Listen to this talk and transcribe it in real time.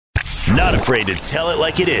Not afraid to tell it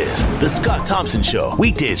like it is. The Scott Thompson Show,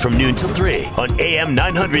 weekdays from noon till 3 on AM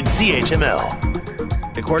 900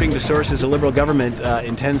 CHML. According to sources, the Liberal government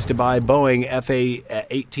intends to buy Boeing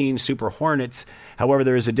F-18 Super Hornets. However,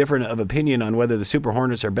 there is a difference of opinion on whether the Super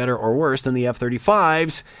Hornets are better or worse than the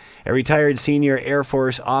F-35s. A retired senior Air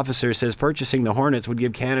Force officer says purchasing the Hornets would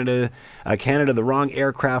give Canada the wrong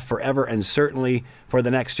aircraft forever and certainly for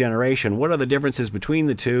the next generation. What are the differences between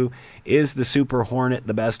the two? Is the Super Hornet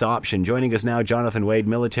the best option? Joining us now, Jonathan Wade,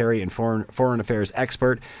 military and foreign affairs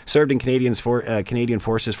expert, served in Canadian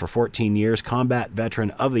forces for 14 years, combat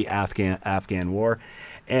veteran of the Afghan War,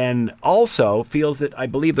 and also feels that I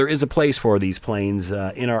believe there is a place for these planes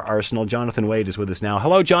in our arsenal. Jonathan Wade is with us now.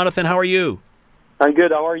 Hello, Jonathan. How are you? I'm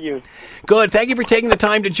good. How are you? Good. Thank you for taking the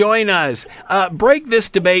time to join us. Break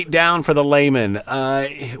this debate down for the layman.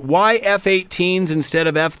 Why F-18s instead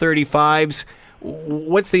of F-35s?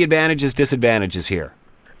 What's the advantages, disadvantages here?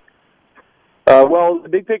 Well, the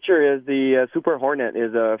big picture is the Super Hornet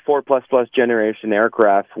is a 4++ generation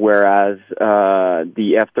aircraft, whereas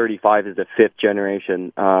the F-35 is a 5th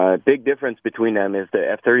generation. Big difference between them is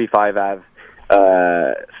the F-35 have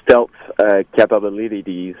stealth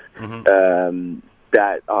capabilities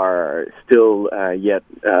that are still yet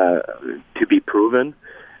to be proven.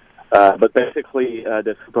 But basically,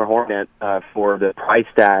 the Super Hornet, for the price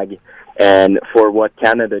tag and for what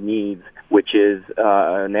Canada needs, which is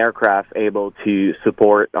an aircraft able to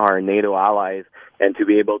support our NATO allies and to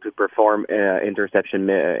be able to perform interception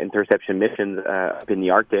missions up in the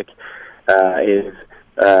Arctic, is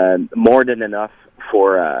more than enough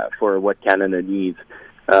for what Canada needs.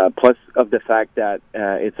 Plus of the fact that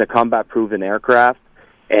it's a combat-proven aircraft,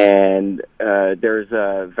 and there's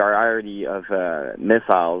a variety of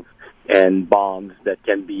missiles and bombs that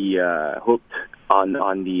can be hooked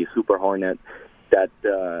on the Super Hornet that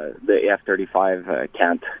the F-35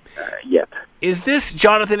 can't yet. Is this,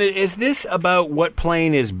 Jonathan, is this about what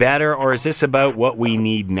plane is better, or is this about what we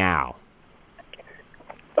need now?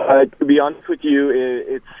 To be honest with you,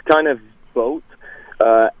 it's kind of both.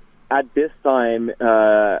 At this time,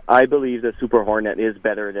 I believe the Super Hornet is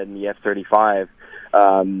better than the F-35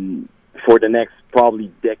 for the next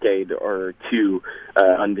probably decade or two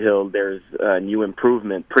until there's a new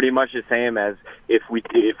improvement. Pretty much the same as if we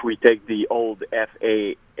take the old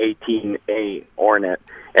F-18A Hornet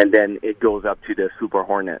and then it goes up to the Super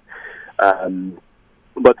Hornet.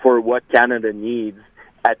 But for what Canada needs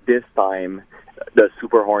at this time, the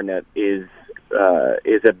Super Hornet is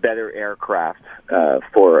a better aircraft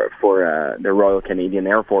for the Royal Canadian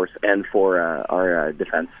Air Force and for our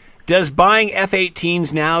defense. Does buying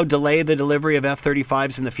F-18s now delay the delivery of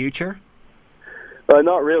F-35s in the future?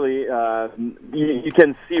 Not really. You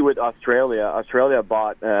can see with Australia. Australia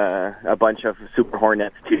bought a bunch of Super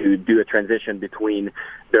Hornets to do a transition between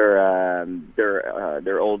their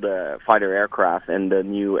old fighter aircraft and the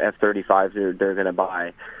new F-35s they're going to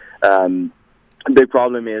buy. The big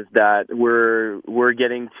problem is that we're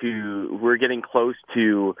getting close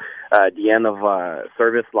to the end of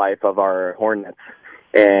service life of our Hornets.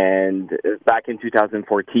 And back in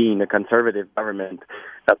 2014, the Conservative government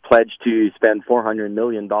pledged to spend $400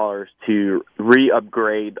 million to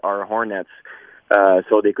re-upgrade our Hornets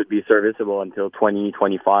so they could be serviceable until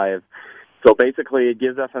 2025. So basically, it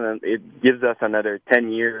gives us another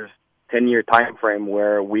 10 year time frame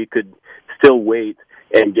where we could still wait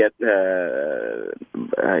and get new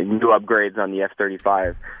upgrades on the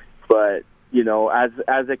F-35. But you know, as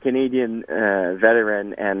a Canadian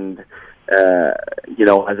veteran and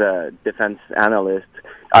as a defense analyst,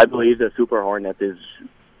 I believe the Super Hornet is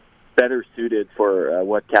better suited for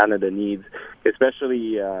what Canada needs,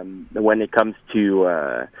 especially when it comes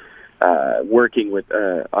to working with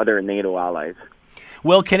other NATO allies.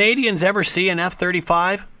 Will Canadians ever see an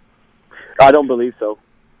F-35? I don't believe so.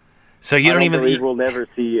 So you don't even believe we'll never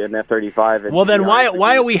see an F-35. Well, then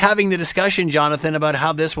why are we having the discussion, Jonathan, about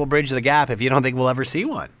how this will bridge the gap if you don't think we'll ever see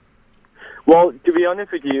one? Well, to be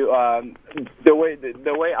honest with you, the way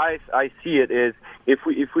I see it is if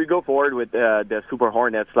we go forward with the Super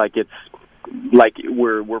Hornets like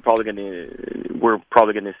we're probably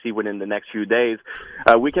gonna see within the next few days,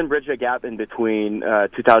 we can bridge a gap in between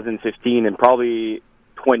 2015 and probably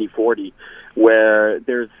 2040, where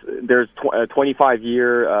there's a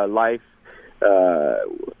 25-year life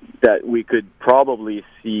that we could probably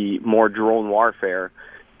see more drone warfare.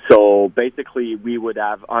 So basically, we would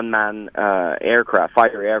have unmanned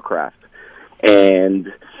fighter aircraft,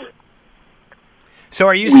 and so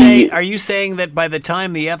are you saying that by the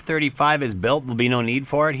time the F-35 is built, there'll be no need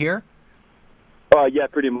for it here? Yeah,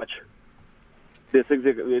 pretty much.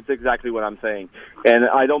 It's exactly what I'm saying. And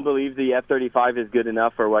I don't believe the F-35 is good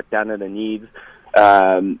enough for what Canada needs.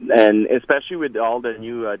 And especially with all the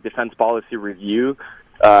new defense policy review,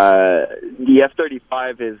 the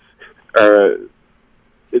F-35 is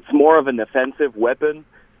it's more of an offensive weapon,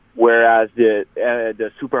 whereas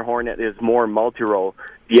the Super Hornet is more multi-role.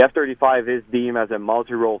 The F-35 is deemed as a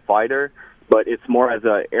multi-role fighter, but it's more as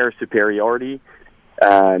an air superiority,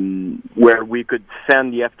 where we could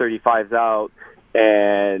send the F-35s out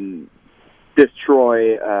and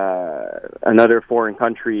destroy another foreign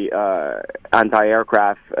country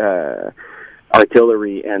anti-aircraft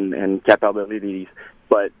artillery and capabilities.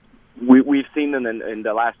 But we've seen in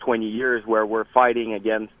the last 20 years where we're fighting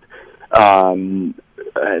against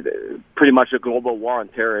pretty much a global war on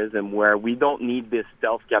terrorism, where we don't need this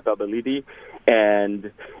stealth capability,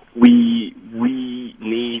 and we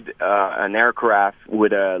need an aircraft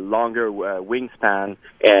with a longer wingspan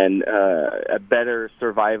and a better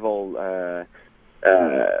survival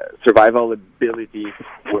ability,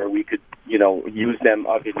 where we could use them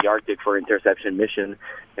up in the Arctic for interception mission.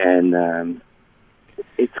 And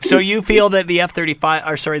so you feel that the that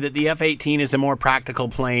the F-18 is a more practical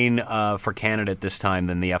plane for Canada at this time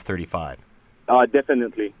than the F-35?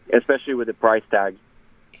 Definitely, especially with the price tag.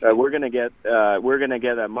 We're gonna get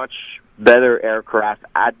a much better aircraft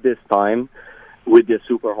at this time with the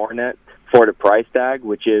Super Hornet for the price tag,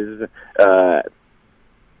 which is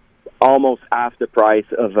almost half the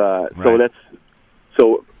price of. Right.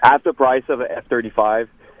 So half the price of a F-35.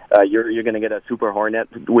 You're gonna get a Super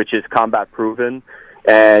Hornet, which is combat proven.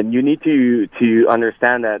 And you need to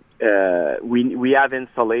understand that we have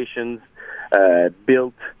installations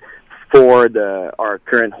built for our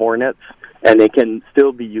current Hornets, and they can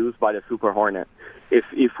still be used by the Super Hornet.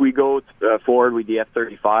 If we go forward with the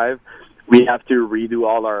F-35, we have to redo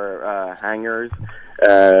all our hangars.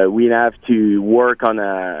 We have to work on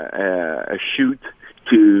a chute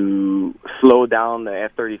to slow down the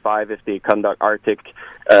F-35 if they conduct Arctic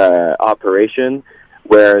operation,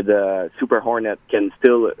 where the Super Hornet can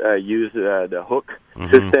still use the hook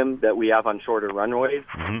system that we have on shorter runways.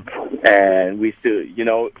 And we still,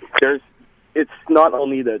 it's not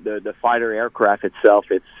only the fighter aircraft itself,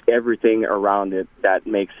 it's everything around it that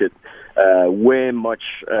makes it way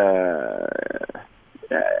much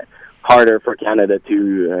harder for Canada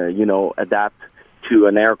to, adapt to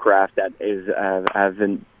an aircraft that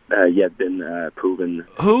hasn't yet been proven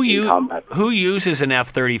in combat. Who uses an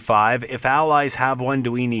F-35? If allies have one,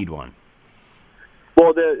 do we need one?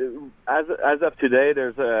 Well, as of today,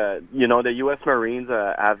 there's the U.S. Marines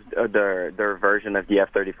have their version of the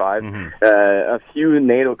F-35. A few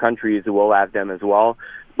NATO countries will have them as well.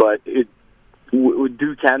 But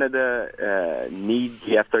do Canada need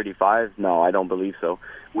the F-35? No, I don't believe so.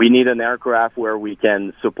 We need an aircraft where we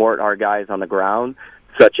can support our guys on the ground,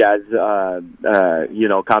 such as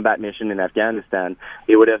combat mission in Afghanistan.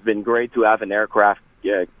 It would have been great to have an aircraft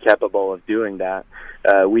capable of doing that.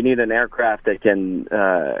 We need an aircraft that can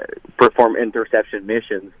perform interception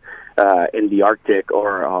missions in the Arctic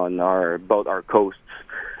or on both our coasts,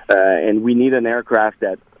 and we need an aircraft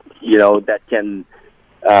that that can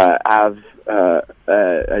have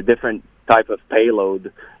a different type of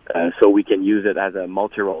payload, so we can use it as a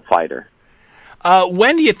multi-role fighter.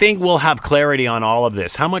 When do you think we'll have clarity on all of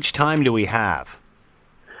this? How much time do we have?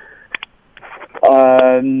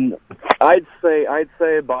 I'd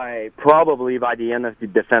say probably by the end of the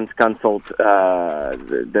defense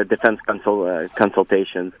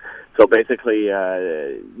consultations. So basically,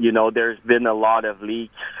 there's been a lot of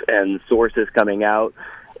leaks and sources coming out,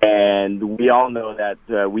 and we all know that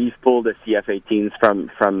we've pulled the CF-18s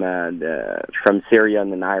from Syria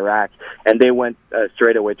and Iraq, and they went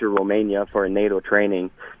straight away to Romania for a NATO training,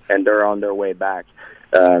 and they're on their way back.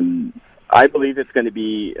 I believe it's going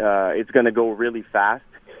to go really fast.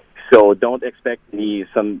 So don't expect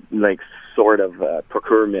some sort of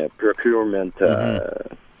procurement.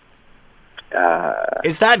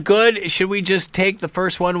 Is that good? Should we just take the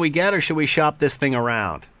first one we get, or should we shop this thing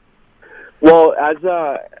around? Well, as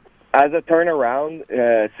a turnaround,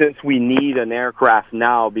 since we need an aircraft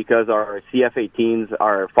now because our CF-18s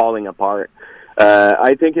are falling apart,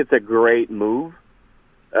 I think it's a great move.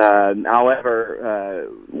 However,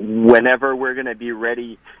 whenever we're going to be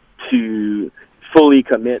ready to fully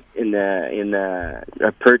commit in a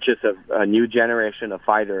purchase of a new generation of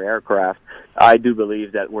fighter aircraft, I do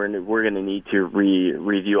believe that we're going to need to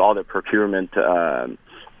review all the procurement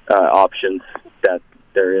options that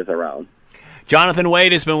there is around. Jonathan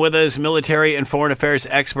Wade has been with us, military and foreign affairs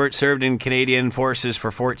expert, served in Canadian forces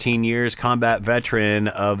for 14 years, combat veteran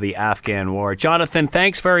of the Afghan War. Jonathan,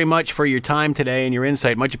 thanks very much for your time today and your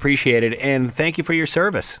insight. Much appreciated, and thank you for your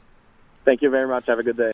service. Thank you very much. Have a good day.